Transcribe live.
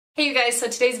Hey you guys, so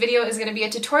today's video is going to be a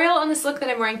tutorial on this look that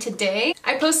I'm wearing today.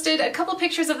 I posted a couple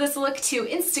pictures of this look to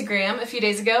Instagram a few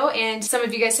days ago and some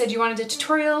of you guys said you wanted a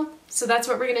tutorial, so that's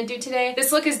what we're going to do today.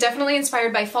 This look is definitely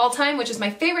inspired by fall time, which is my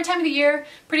favorite time of the year.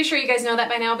 Pretty sure you guys know that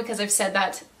by now because I've said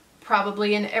that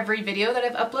probably in every video that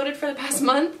I've uploaded for the past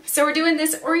month. So we're doing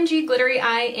this orangey glittery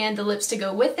eye and the lips to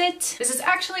go with it. This is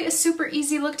actually a super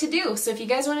easy look to do, so if you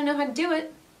guys want to know how to do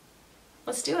it,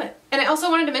 let's do it. And I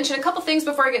also wanted to mention a couple things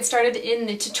before I get started in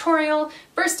the tutorial.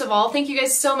 First of all, thank you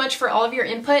guys so much for all of your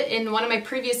input in one of my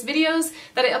previous videos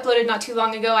that I uploaded not too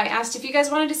long ago. I asked if you guys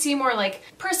wanted to see more like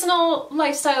personal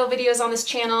lifestyle videos on this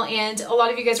channel, and a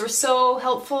lot of you guys were so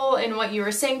helpful in what you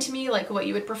were saying to me, like what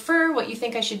you would prefer, what you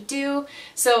think I should do.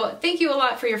 So thank you a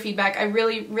lot for your feedback. I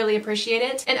really appreciate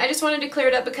it. And I just wanted to clear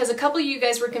it up because a couple of you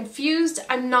guys were confused.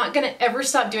 I'm not gonna ever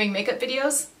stop doing makeup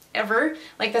videos. Ever.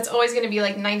 Like that's always going to be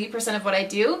like 90% of what I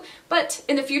do, but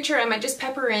in the future I might just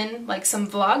pepper in like some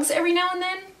vlogs every now and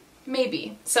then,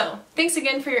 maybe. So thanks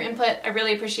again for your input, I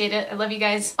really appreciate it, I love you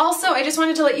guys. Also, I just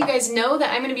wanted to let you guys know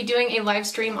that I'm going to be doing a live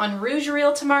stream on Rouge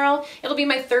Reel tomorrow. It'll be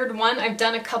my third one. I've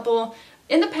done a couple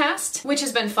in the past, which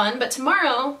has been fun, but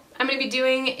tomorrow I'm going to be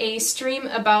doing a stream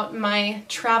about my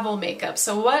travel makeup.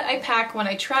 So what I pack when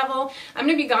I travel. I'm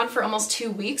going to be gone for almost 2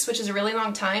 weeks, which is a really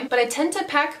long time, but I tend to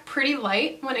pack pretty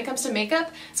light when it comes to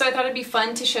makeup, so I thought it'd be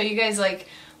fun to show you guys like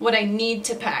what I need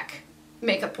to pack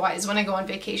makeup wise when I go on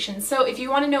vacation. So if you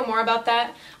want to know more about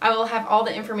that, I will have all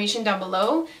the information down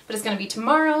below, but it's going to be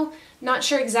tomorrow. Not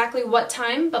sure exactly what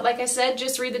time, but like I said,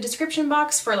 just read the description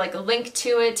box for like a link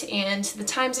to it and the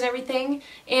times and everything,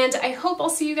 and I hope I'll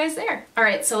see you guys there.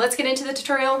 Alright, so let's get into the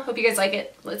tutorial. Hope you guys like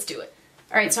it. Let's do it.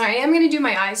 Alright, so I am going to do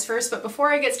my eyes first, but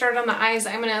before I get started on the eyes,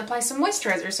 I'm going to apply some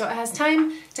moisturizer so it has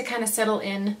time to kind of settle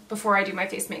in before I do my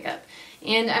face makeup.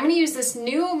 And I'm going to use this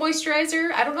new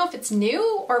moisturizer. I don't know if it's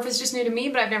new or if it's just new to me,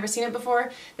 but I've never seen it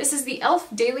before. This is the e.l.f.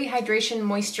 Daily Hydration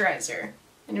Moisturizer.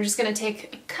 And I'm just going to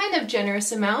take a kind of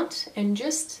generous amount and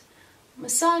just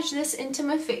massage this into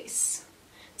my face.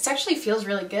 This actually feels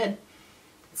really good. It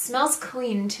smells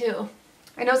clean too.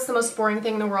 I know it's the most boring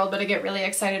thing in the world, but I get really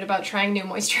excited about trying new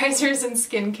moisturizers and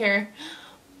skincare.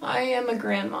 I am a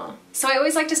grandma. So I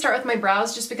always like to start with my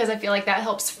brows just because I feel like that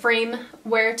helps frame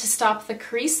where to stop the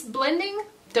crease blending.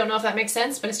 Don't know if that makes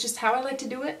sense, but it's just how I like to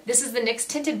do it. This is the NYX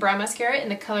Tinted Brow Mascara in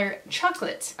the color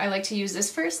Chocolate. I like to use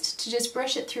this first to just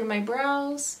brush it through my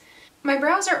brows. My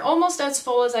brows are almost as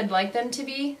full as I'd like them to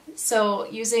be, so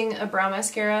using a brow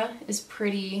mascara is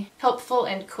pretty helpful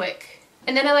and quick.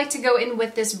 And then I like to go in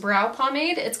with this brow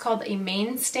pomade. It's called a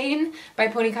Main Stain by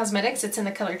Pony Cosmetics. It's in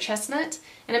the color Chestnut.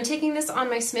 And I'm taking this on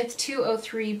my Smith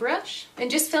 203 brush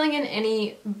and just filling in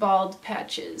any bald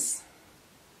patches.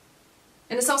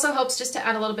 And this also helps just to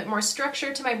add a little bit more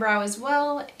structure to my brow as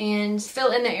well and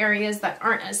fill in the areas that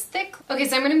aren't as thick. Okay,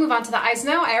 so I'm going to move on to the eyes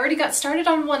now. I already got started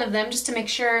on one of them just to make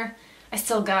sure I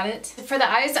still got it. For the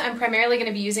eyes, I'm primarily going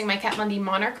to be using my Kat Von D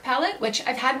Monarch palette, which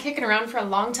I've had kicking around for a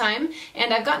long time,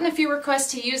 and I've gotten a few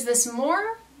requests to use this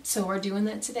more, so we're doing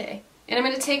that today. And I'm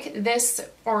going to take this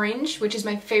orange, which is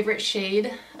my favorite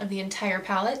shade of the entire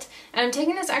palette, and I'm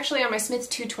taking this actually on my Smith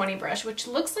 220 brush, which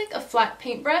looks like a flat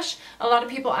paintbrush. A lot of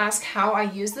people ask how I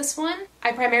use this one.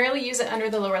 I primarily use it under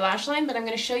the lower lash line, but I'm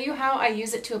going to show you how I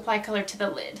use it to apply color to the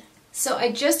lid. So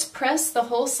I just press the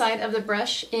whole side of the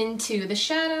brush into the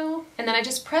shadow, and then I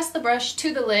just press the brush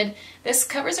to the lid. This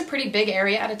covers a pretty big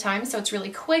area at a time, so it's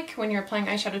really quick when you're applying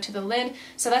eyeshadow to the lid,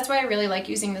 so that's why I really like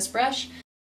using this brush.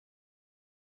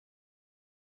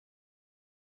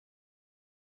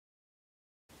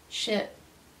 Shit,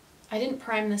 I didn't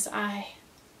prime this eye.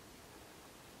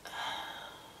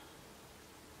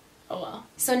 Oh well.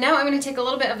 So now I'm going to take a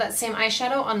little bit of that same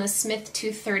eyeshadow on the Smith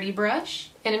 230 brush,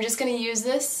 and I'm just going to use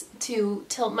this to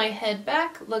tilt my head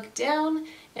back, look down,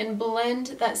 and blend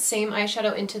that same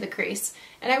eyeshadow into the crease.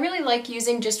 And I really like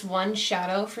using just one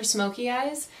shadow for smoky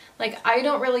eyes. Like, I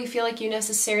don't really feel like you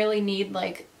necessarily need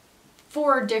like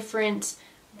 4 different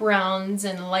browns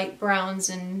and light browns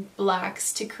and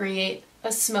blacks to create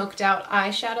a smoked out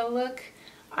eyeshadow look.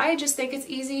 I just think it's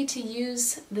easy to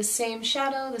use the same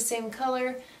shadow, the same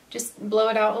color, just blow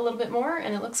it out a little bit more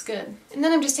and it looks good. And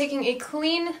then I'm just taking a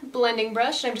clean blending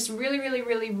brush and I'm just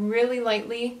really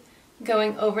lightly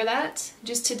going over that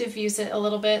just to diffuse it a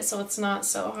little bit so it's not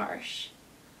so harsh.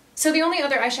 So the only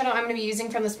other eyeshadow I'm going to be using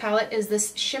from this palette is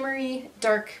this shimmery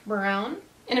dark brown.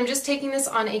 And I'm just taking this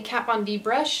on a Kat Von D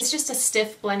brush. It's just a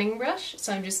stiff blending brush,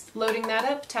 so I'm just loading that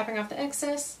up, tapping off the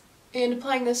excess, and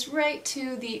applying this right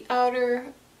to the outer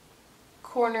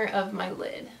corner of my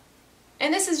lid.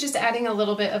 And this is just adding a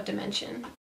little bit of dimension.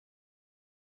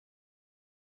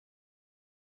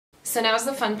 So now's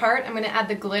the fun part. I'm going to add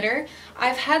the glitter.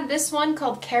 I've had this one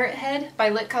called Carrot Head by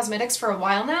Lit Cosmetics for a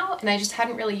while now, and I just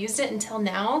hadn't really used it until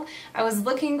now. I was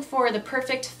looking for the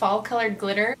perfect fall colored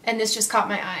glitter, and this just caught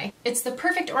my eye. It's the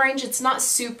perfect orange. It's not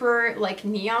super like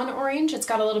neon orange. It's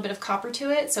got a little bit of copper to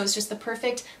it, so it's just the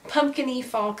perfect pumpkin-y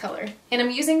fall color. And I'm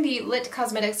using the Lit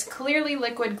Cosmetics Clearly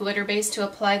Liquid Glitter Base to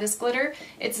apply this glitter.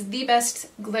 It's the best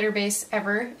glitter base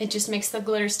ever. It just makes the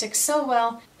glitter stick so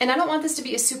well. And I don't want this to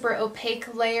be a super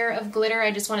opaque layer of glitter.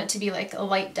 I just want it to be like a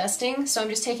light dusting. So I'm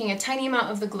just taking a tiny amount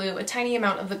of the glue, a tiny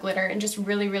amount of the glitter, and just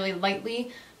really, really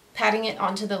lightly patting it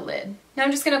onto the lid. Now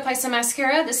I'm just going to apply some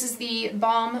mascara. This is the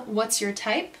Balm What's Your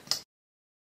Type?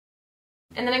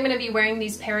 And then I'm going to be wearing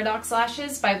these Paradox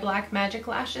lashes by Black Magic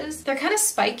Lashes. They're kind of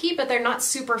spiky, but they're not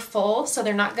super full, so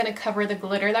they're not going to cover the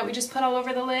glitter that we just put all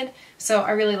over the lid. So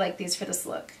I really like these for this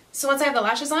look. So once I have the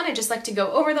lashes on, I just like to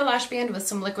go over the lash band with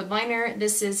some liquid liner.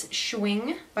 This is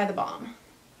Schwing by the Balm.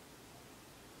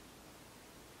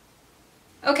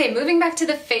 Okay, moving back to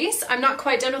the face. I'm not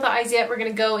quite done with the eyes yet. We're going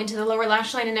to go into the lower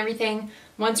lash line and everything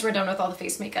once we're done with all the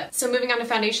face makeup. So moving on to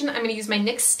foundation, I'm going to use my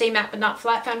NYX Stay Matte But Not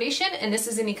Flat foundation, and this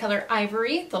is in the color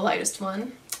Ivory, the lightest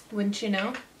one, wouldn't you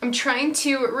know? I'm trying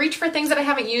to reach for things that I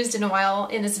haven't used in a while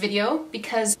in this video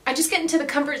because I just get into the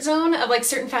comfort zone of like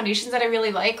certain foundations that I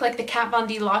really like the Kat Von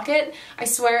D Lock-It. I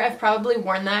swear I've probably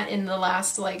worn that in the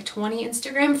last like 20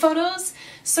 Instagram photos,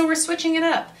 so we're switching it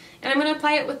up. And I'm going to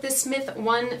apply it with this Smith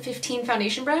 115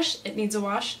 foundation brush. It needs a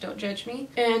wash, don't judge me.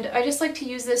 And I just like to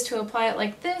use this to apply it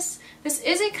like this. This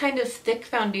is a kind of thick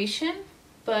foundation,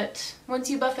 but once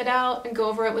you buff it out and go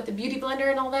over it with the beauty blender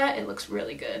and all that, it looks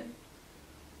really good.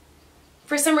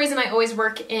 For some reason I always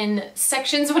work in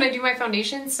sections when I do my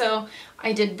foundation, so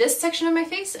I did this section of my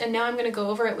face and now I'm going to go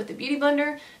over it with the beauty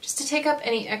blender just to take up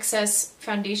any excess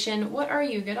foundation. What are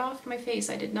you? Get off my face.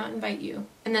 I did not invite you.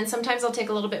 And then sometimes I'll take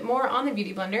a little bit more on the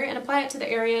beauty blender and apply it to the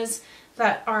areas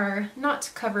that are not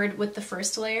covered with the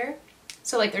first layer.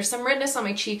 So like there's some redness on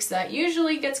my cheeks that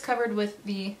usually gets covered with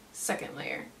the second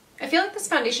layer. I feel like this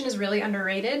foundation is really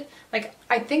underrated. Like,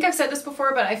 I think I've said this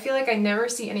before, but I feel like I never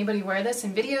see anybody wear this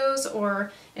in videos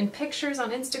or in pictures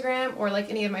on Instagram or like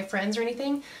any of my friends or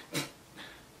anything.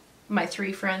 My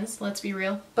 3 friends, let's be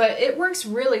real. But it works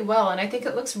really well and I think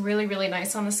it looks really, really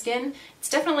nice on the skin. It's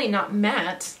definitely not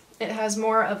matte. It has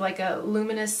more of like a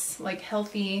luminous, like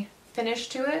healthy finish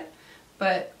to it.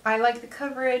 But I like the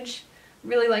coverage,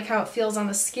 really like how it feels on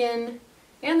the skin.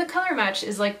 And the color match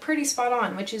is like pretty spot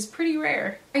on, which is pretty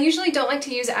rare. I usually don't like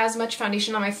to use as much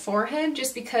foundation on my forehead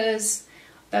just because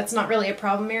that's not really a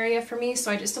problem area for me, so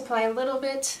I just apply a little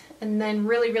bit and then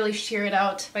really, really sheer it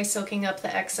out by soaking up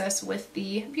the excess with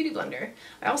the beauty blender.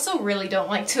 I also really don't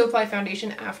like to apply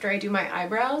foundation after I do my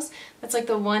eyebrows. That's like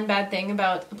the one bad thing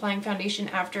about applying foundation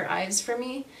after eyes for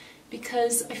me,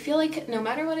 because I feel like no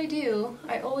matter what I do,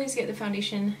 I always get the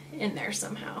foundation in there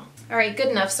somehow. Alright, good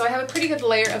enough. So I have a pretty good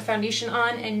layer of foundation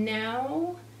on, and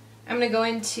now I'm going to go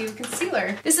into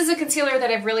concealer. This is a concealer that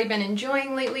I've really been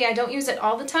enjoying lately. I don't use it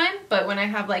all the time, but when I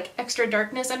have like extra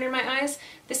darkness under my eyes,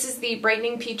 this is the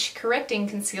Brightening Peach Correcting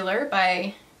Concealer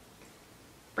by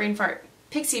brain fart,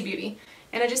 Pixie Beauty.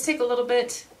 And I just take a little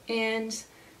bit and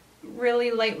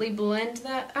really lightly blend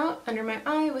that out under my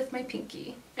eye with my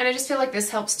pinky. And I just feel like this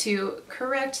helps to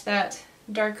correct that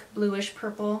dark bluish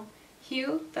purple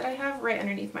hue that I have right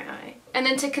underneath my eye. And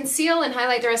then to conceal and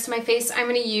highlight the rest of my face, I'm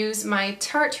going to use my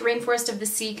Tarte Rainforest of the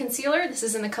Sea concealer. This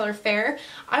is in the color Fair.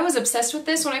 I was obsessed with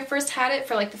this when I first had it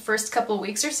for like the first couple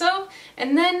weeks or so,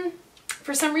 and then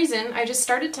for some reason I just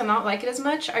started to not like it as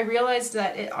much. I realized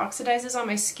that it oxidizes on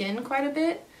my skin quite a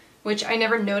bit, which I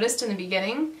never noticed in the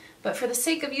beginning, but for the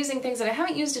sake of using things that I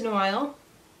haven't used in a while,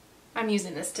 I'm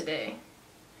using this today.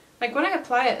 Like when I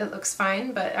apply it, it looks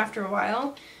fine, but after a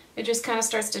while, it just kind of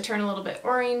starts to turn a little bit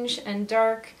orange and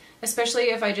dark, especially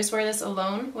if I just wear this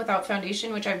alone without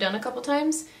foundation, which I've done a couple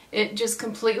times. It just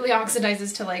completely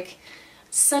oxidizes to like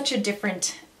such a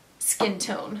different skin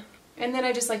tone. And then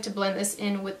I just like to blend this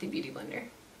in with the Beauty Blender.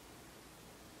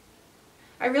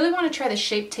 I really want to try the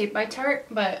Shape Tape by Tarte,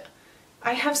 but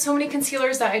I have so many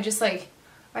concealers that I just like,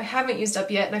 I haven't used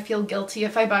up yet and I feel guilty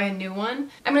if I buy a new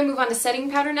one. I'm going to move on to setting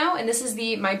powder now, and this is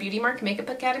the My Beauty Mark Makeup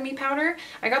Academy powder.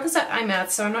 I got this at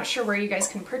IMATS, so I'm not sure where you guys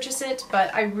can purchase it,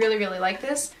 but I really, really like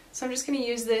this. So I'm just going to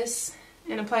use this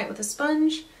and apply it with a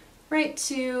sponge right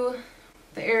to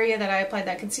the area that I applied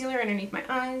that concealer underneath my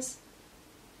eyes.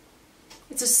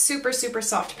 It's a super, super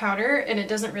soft powder and it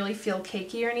doesn't really feel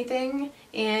cakey or anything,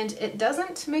 and it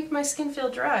doesn't make my skin feel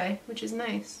dry, which is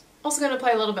nice. Also going to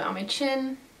apply a little bit on my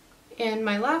chin and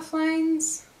my laugh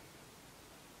lines,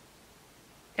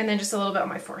 and then just a little bit on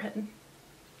my forehead.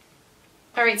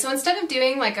 Alright, so instead of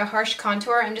doing like a harsh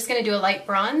contour, I'm just going to do a light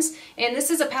bronze. And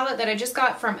this is a palette that I just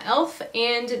got from e.l.f.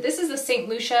 And this is the St.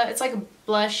 Lucia. It's like a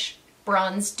blush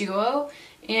bronze duo.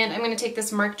 And I'm going to take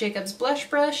this Marc Jacobs blush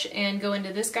brush and go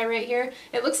into this guy right here.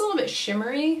 It looks a little bit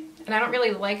shimmery, and I don't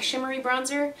really like shimmery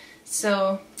bronzer,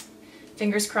 so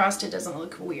fingers crossed it doesn't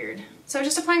look weird. So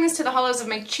just applying this to the hollows of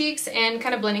my cheeks and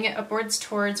kind of blending it upwards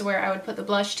towards where I would put the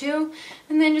blush too,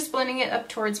 and then just blending it up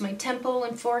towards my temple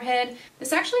and forehead.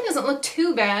 This actually doesn't look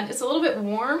too bad. It's a little bit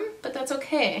warm, but that's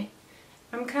okay.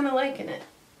 I'm kind of liking it.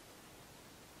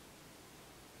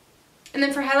 And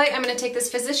then for highlight, I'm going to take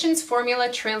this Physicians Formula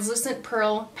Translucent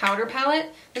Pearl Powder Palette.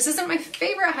 This isn't my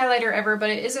favorite highlighter ever, but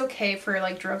it is okay for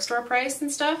like drugstore price and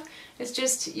stuff. It's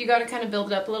just, you got to kind of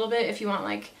build it up a little bit if you want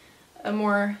like a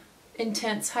more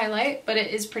intense highlight, but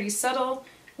it is pretty subtle,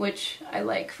 which I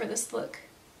like for this look.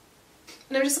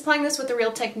 And I'm just applying this with the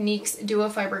Real Techniques Duo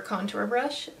Fiber Contour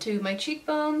Brush to my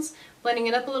cheekbones, blending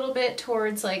it up a little bit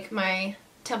towards like my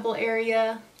temple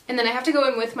area. And then I have to go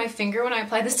in with my finger when I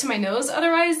apply this to my nose,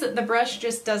 otherwise the brush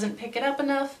just doesn't pick it up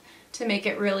enough to make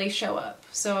it really show up.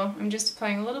 So I'm just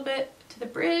applying a little bit to the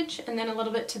bridge and then a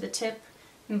little bit to the tip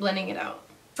and blending it out.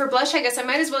 For blush, I guess I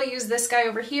might as well use this guy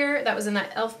over here that was in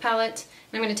that e.l.f. palette.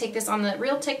 And I'm going to take this on the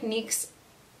Real Techniques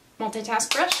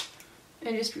Multitask Brush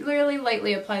and just really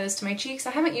lightly apply this to my cheeks.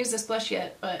 I haven't used this blush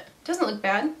yet, but it doesn't look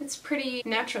bad. It's pretty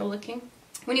natural looking.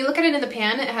 When you look at it in the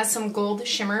pan, it has some gold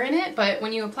shimmer in it, but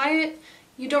when you apply it,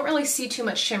 you don't really see too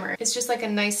much shimmer. It's just like a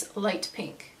nice light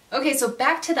pink. Okay, so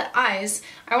back to the eyes.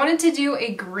 I wanted to do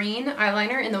a green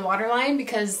eyeliner in the waterline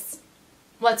because,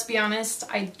 let's be honest,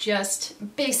 I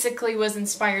just basically was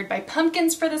inspired by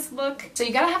pumpkins for this look. So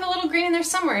you gotta have a little green in there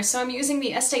somewhere. So I'm using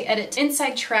the Estee Edit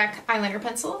Inside Track eyeliner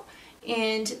pencil.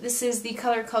 And this is the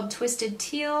color called Twisted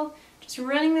Teal. Just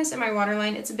running this in my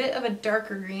waterline. It's a bit of a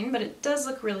darker green, but it does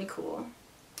look really cool.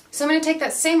 So I'm going to take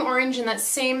that same orange and that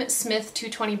same Smith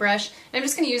 220 brush, and I'm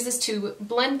just going to use this to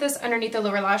blend this underneath the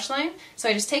lower lash line. So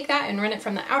I just take that and run it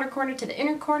from the outer corner to the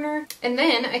inner corner. And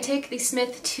then I take the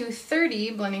Smith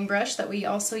 230 blending brush that we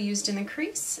also used in the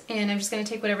crease, and I'm just going to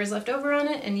take whatever's left over on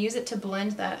it and use it to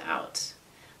blend that out.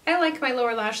 I like my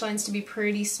lower lash lines to be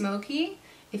pretty smoky.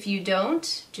 If you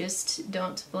don't, just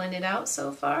don't blend it out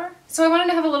so far. So I wanted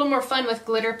to have a little more fun with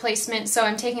glitter placement, so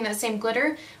I'm taking that same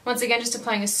glitter, once again just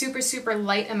applying a super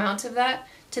light amount of that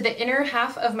to the inner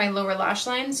half of my lower lash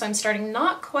line. So I'm starting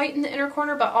not quite in the inner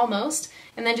corner, but almost,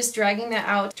 and then just dragging that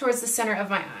out towards the center of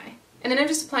my eye. And then I'm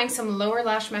just applying some lower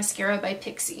lash mascara by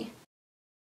Pixie.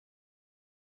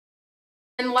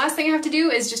 And the last thing I have to do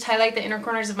is just highlight the inner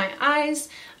corners of my eyes.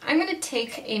 I'm going to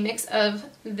take a mix of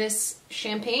this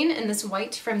champagne and this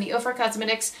white from the Ofra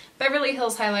Cosmetics Beverly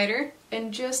Hills highlighter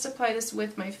and just apply this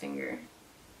with my finger.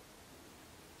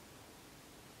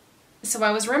 So I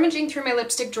was rummaging through my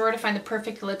lipstick drawer to find the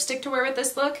perfect lipstick to wear with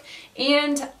this look,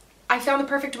 and I found the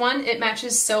perfect one. It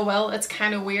matches so well, it's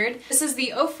kind of weird. This is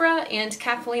the Ofra and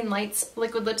Kathleen Lights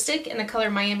liquid lipstick in the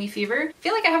color Miami Fever. I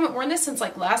feel like I haven't worn this since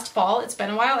like last fall. It's been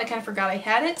a while, I kind of forgot I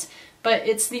had it, but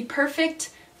it's the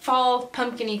perfect fall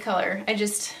pumpkin-y color.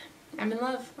 I'm in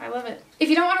love. I love it. If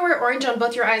you don't want to wear orange on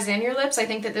both your eyes and your lips, I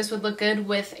think that this would look good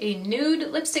with a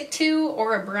nude lipstick too,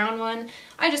 or a brown one.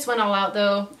 I just went all out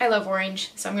though. I love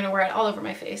orange, so I'm going to wear it all over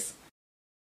my face.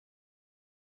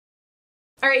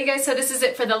 Alright you guys, so this is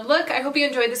it for the look. I hope you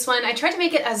enjoyed this one. I tried to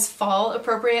make it as fall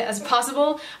appropriate as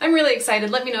possible. I'm really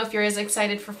excited. Let me know if you're as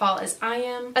excited for fall as I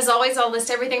am. As always, I'll list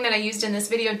everything that I used in this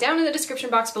video down in the description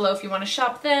box below if you want to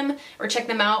shop them or check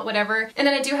them out, whatever. And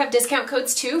then I do have discount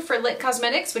codes too for Lit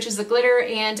Cosmetics, which is the glitter,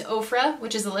 and Ofra,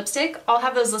 which is the lipstick. I'll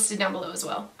have those listed down below as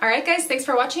well. Alright guys, thanks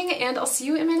for watching, and I'll see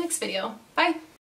you in my next video. Bye!